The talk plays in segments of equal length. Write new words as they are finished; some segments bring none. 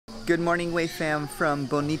Good morning, Wave fam from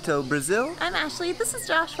Bonito, Brazil. I'm Ashley, this is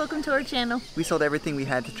Josh, welcome to our channel. We sold everything we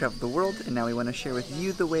had to travel the world, and now we want to share with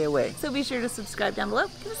you the way away. So be sure to subscribe down below,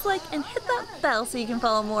 give us a like, and hit that bell so you can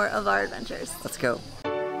follow more of our adventures. Let's go.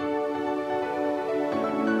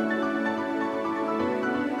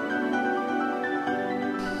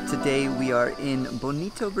 Today we are in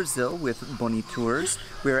Bonito, Brazil with Bonitours.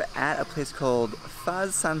 We're at a place called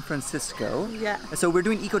San Francisco. Yeah. So we're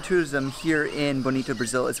doing ecotourism here in Bonito,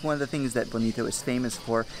 Brazil. It's one of the things that Bonito is famous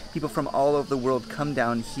for. People from all over the world come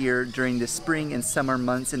down here during the spring and summer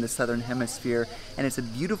months in the southern hemisphere, and it's a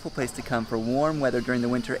beautiful place to come for warm weather during the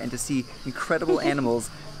winter and to see incredible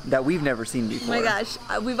animals that we've never seen before. Oh my gosh,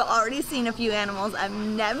 we've already seen a few animals I've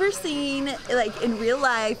never seen like in real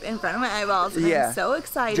life in front of my eyeballs, and I'm so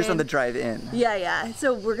excited. Just on the drive in. Yeah.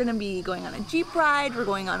 So we're gonna be going on a Jeep ride, we're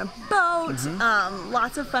going on a boat,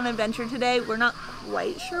 lots of fun adventure today. We're not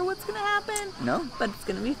quite sure what's gonna happen. No? But it's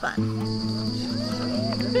gonna be fun.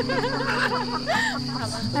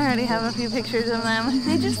 I already have a few pictures of them.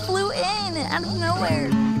 They just flew in out of nowhere.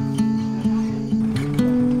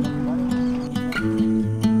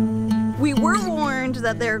 We were warned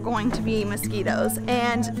that there are going to be mosquitoes,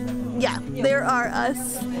 and yeah, there are a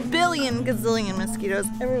billion gazillion mosquitoes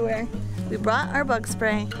everywhere. We brought our bug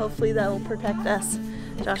spray. Hopefully that will protect us.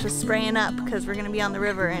 Josh is spraying up because we're going to be on the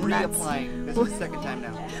river, and reapplying. This is the second time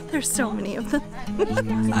now. There's so many of them.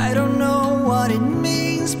 I don't know what it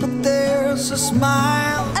means, but there's a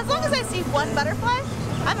smile. As long as I see one butterfly,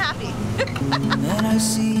 I'm happy. And I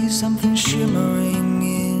see something shimmering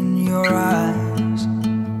in your eyes.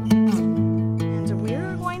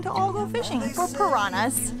 Fishing for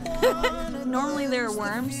piranhas. Normally there are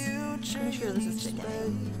worms. I'm sure this is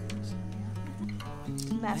chicken.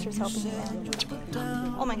 Master's helping me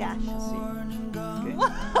now. Oh my gosh. Okay.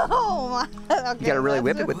 Whoa! Okay, You gotta really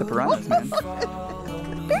whip it with the piranhas, man.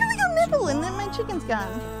 Barely a nibble and then my chicken's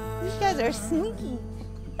gone. These guys are sneaky.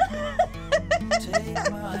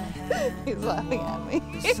 He's laughing at me.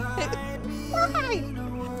 Why?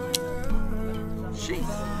 Jeez.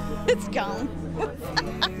 It's gone.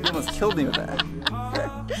 You almost killed me with that.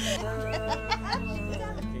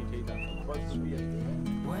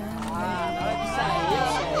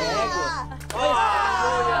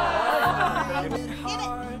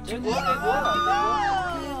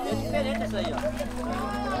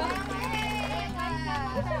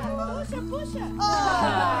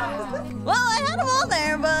 Well, I had them all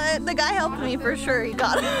there, but the guy helped me for sure. He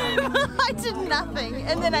got him. I did nothing,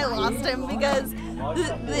 and then I lost him because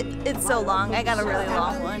it's so long. I got a really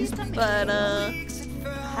long one, but I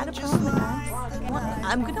had a problem, guys.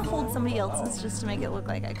 I'm gonna hold somebody else's just to make it look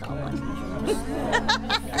like I caught one.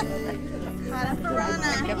 Had a piranha.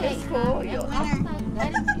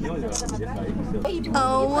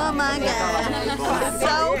 Oh my god,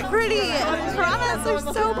 so pretty. Piranhas are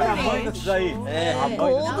so pretty.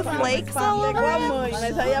 Gold flakes all over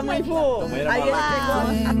them. Wow.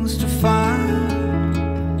 Things to find.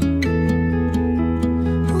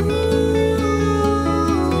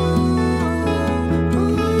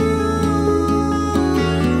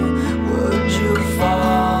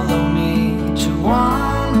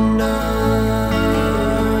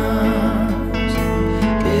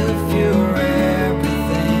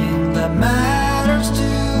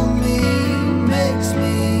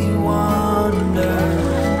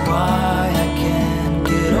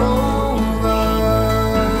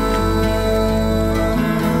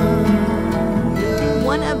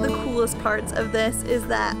 Parts of this is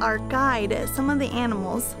that our guide, some of the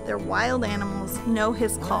animals, they're wild animals, know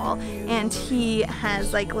his call, and he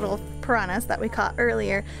has like little piranhas that we caught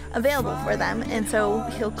earlier available for them, and so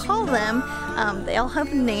he'll call them. They all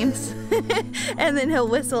have names and then he'll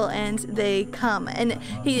whistle and they come, and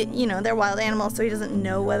he, you know, they're wild animals, so he doesn't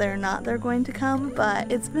know whether or not they're going to come,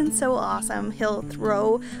 but it's been so awesome. He'll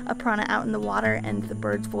throw a piranha out in the water and the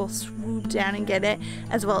birds will swoop down and get it,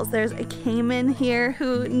 as well as there's a caiman here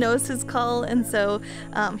who knows his call, and so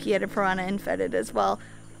he had a piranha and fed it as well.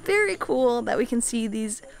 Very cool that we can see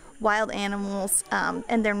these wild animals,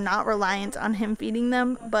 and they're not reliant on him feeding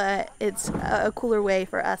them, but it's a cooler way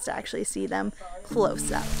for us to actually see them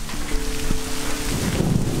close up.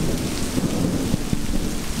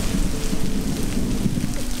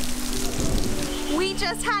 We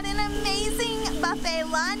just had an amazing buffet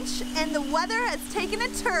lunch, and the weather has taken a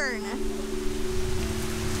turn.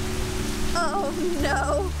 Oh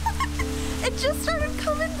no. It just started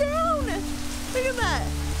coming down. Look at that.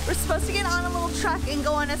 We're supposed to get on a little truck and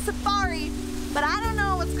go on a safari, but I don't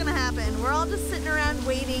know what's gonna happen. We're all just sitting around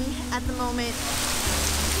waiting at the moment.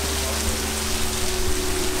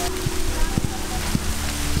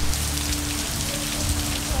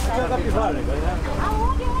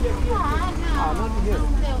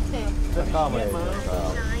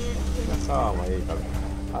 Calma aí, cara.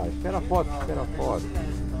 Ah, espera a foto, espera a foto.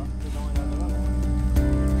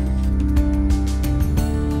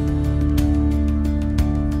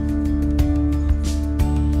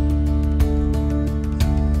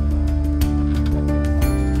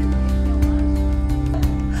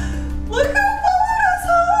 Look who followed us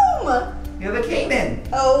home! We have a caiman.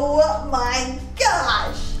 Oh my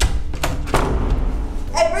gosh!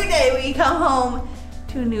 Every day we come home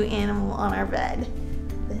to a new animal on our bed.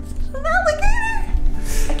 This is an alligator!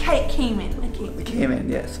 A caiman. We came in,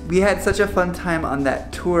 yes. We had such a fun time on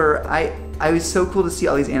that tour. I was so cool to see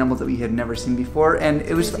all these animals that we had never seen before, and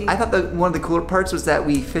it was. I thought that one of the cooler parts was that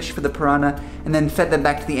we fished for the piranha and then fed them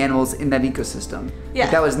back to the animals in that ecosystem. Yeah.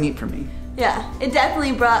 Like, that was neat for me. Yeah, it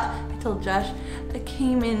definitely brought, I told Josh, a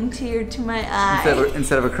caiman tear to my eye.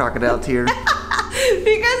 Instead of a crocodile tear.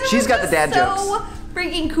 Because She's got the dad so jokes.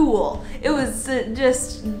 Freaking cool. It was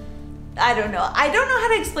just, I don't know. I don't know how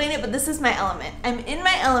to explain it, but this is my element. I'm in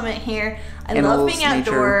my element here. I love being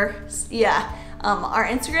outdoors. Yeah. Our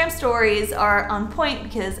Instagram stories are on point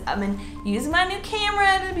because I've been using my new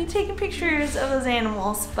camera to be taking pictures of those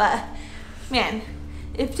animals. But man,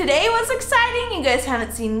 if today was exciting, you guys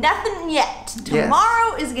haven't seen nothing yet.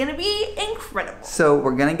 Tomorrow is gonna be incredible. So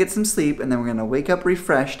we're gonna get some sleep and then we're gonna wake up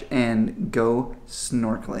refreshed and go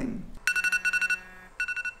snorkeling.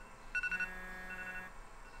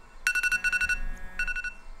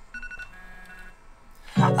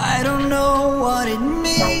 I don't know what it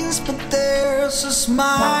means, but there's a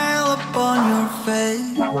smile upon your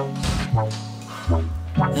face,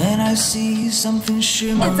 and I see something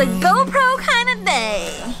shimmering. It's a GoPro kind of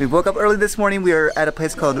day. We woke up early this morning. We are at a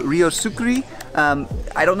place called Rio Sucre. I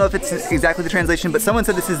don't know if it's exactly the translation, but someone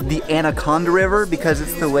said this is the Anaconda River because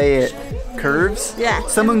it's the way it curves. Yeah.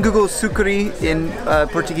 Someone Google Sucre in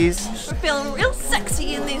Portuguese. Feeling real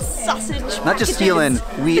sexy in these sausage Not just packages. feeling,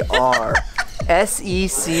 we are.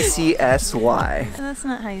 S-E-C-C-S-Y. And that's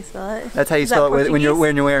not how you spell it. That's how you Is that spell it when you're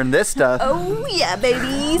Portuguese? wearing this stuff. Oh yeah,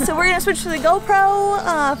 baby. So we're gonna switch to the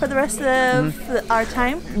GoPro for the rest of our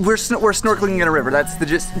time. We're snorkeling in a river. That's the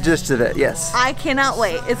gist of it. Yes. I cannot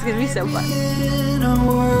wait. It's gonna be so fun. In a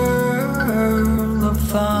world of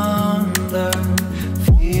thunder,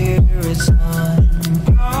 fear is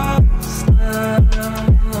impossible.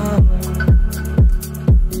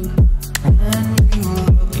 When you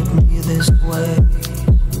look at me this way,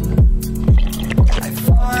 I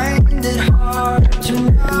find it hard to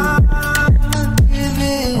not give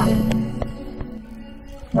in.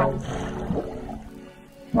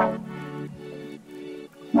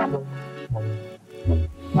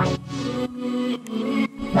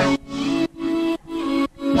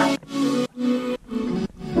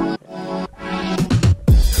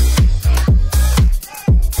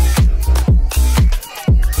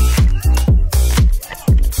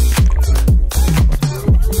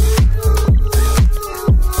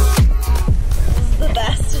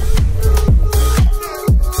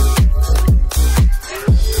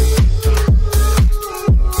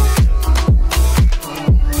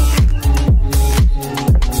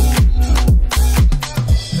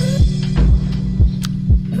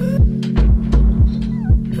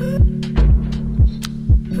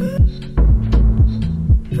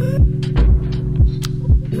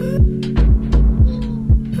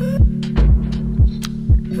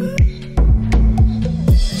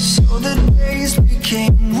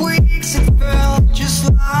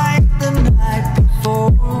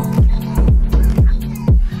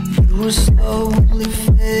 Slowly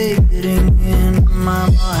fading in my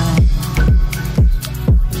mind.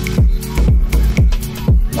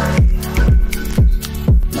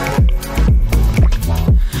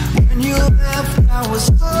 When you left, I was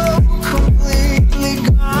so completely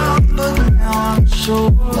gone, but now I'm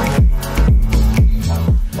sure.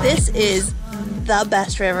 This is the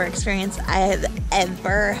best river experience I have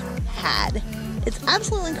ever had. It's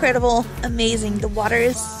absolutely incredible, amazing. The water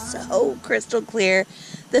is so crystal clear.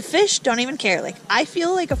 The fish don't even care. Like, I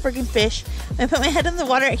feel like a freaking fish. When I put my head in the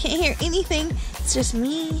water, I can't hear anything. It's just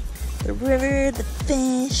me, the river, the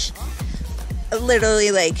fish.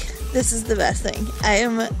 Literally, like, this is the best thing. I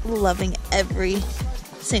am loving every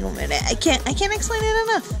single minute. I can't explain it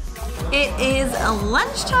enough. It is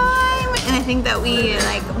lunchtime, and I think that we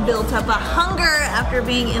like built up a hunger after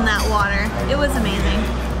being in that water. It was amazing.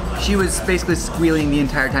 She was basically squealing the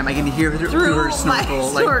entire time. I can hear her through her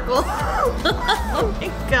snorkel. My snorkel. Oh my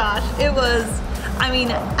gosh, it was. I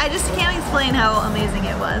mean, I just can't explain how amazing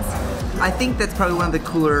it was. I think that's probably one of the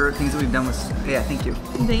cooler things that we've done with, yeah, thank you.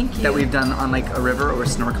 Thank you. That we've done on like a river or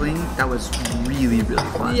snorkeling. That was really, really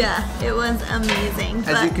fun. Yeah, it was amazing.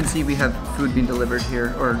 As you can see, we have food being delivered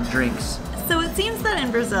here, or drinks. So it seems that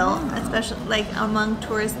in Brazil, especially like among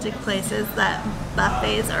touristic places, that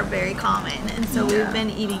buffets are very common. And so we've been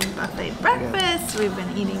eating buffet breakfasts, we've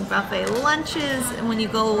been eating buffet lunches, and when you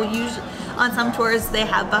go usually on some tours, they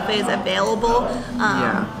have buffets available.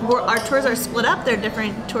 Our tours are split up. They're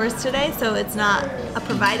different tours today, so it's not a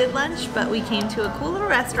provided lunch, but we came to a cool little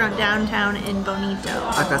restaurant downtown in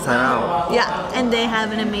Bonito. Acasarao. Yeah, and they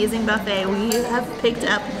have an amazing buffet. We have picked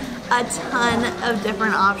up a ton of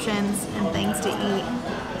different options and things to eat.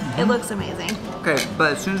 It looks amazing. Okay,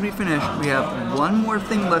 but as soon as we finish, we have one more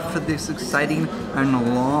thing left for this exciting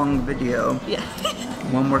and long video. Yeah.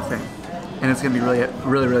 One more thing. And it's gonna be really,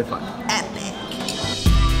 really, really fun. Epic.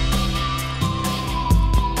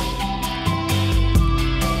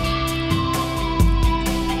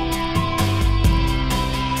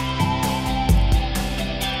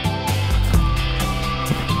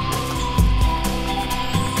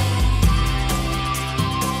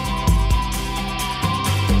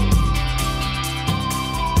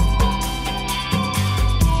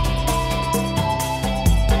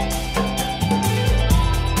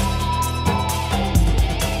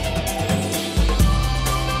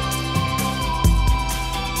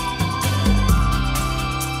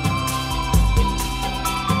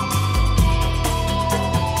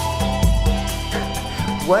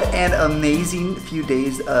 What an amazing few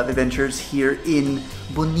days of adventures here in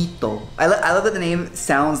Bonito. I love that the name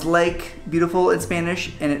sounds like beautiful in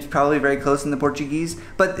Spanish, and it's probably very close in the Portuguese,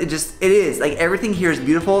 but it is. Like, everything here is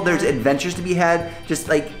beautiful. There's adventures to be had, just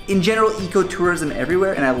like in general ecotourism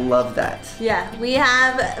everywhere, and I love that. Yeah, we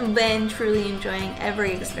have been truly enjoying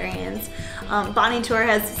every experience. Bonnie Tour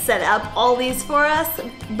has set up all these for us,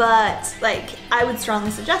 but like, I would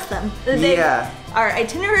strongly suggest them. Our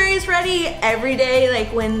itinerary is ready every day.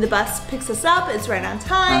 Like, when the bus picks us up, it's right on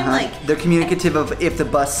time. Like, they're communicative of if the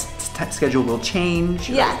bus schedule will change.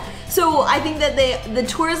 Yeah. So I think that the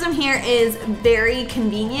tourism here is very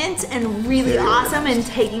convenient and really awesome, and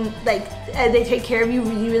they take care of you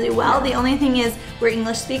really, really well. The only thing is we're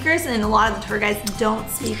English speakers, and a lot of the tour guides don't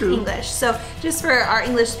speak English. So just for our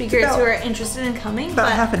English speakers who are interested in coming,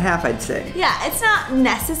 about half and half, I'd say. Yeah, it's not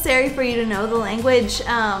necessary for you to know the language.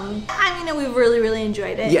 I mean, we've really, really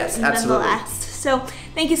enjoyed it. Yes, absolutely. Nonetheless. So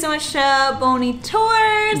thank you so much to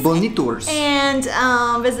Bonitours.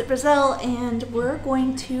 And Visit Brazil, and we're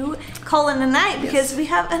going to call it a night because we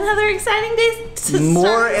have another exciting day to More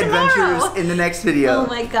start adventures tomorrow. in the next video. Oh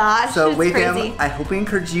my gosh, so it's wait, crazy. I hope we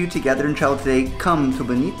encourage you to gather and travel today. Come to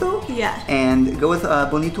Bonito. Yeah. And go with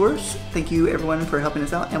Bonitours. Thank you everyone for helping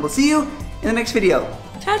us out, and we'll see you in the next video.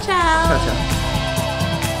 Ciao, ciao. Ciao, ciao.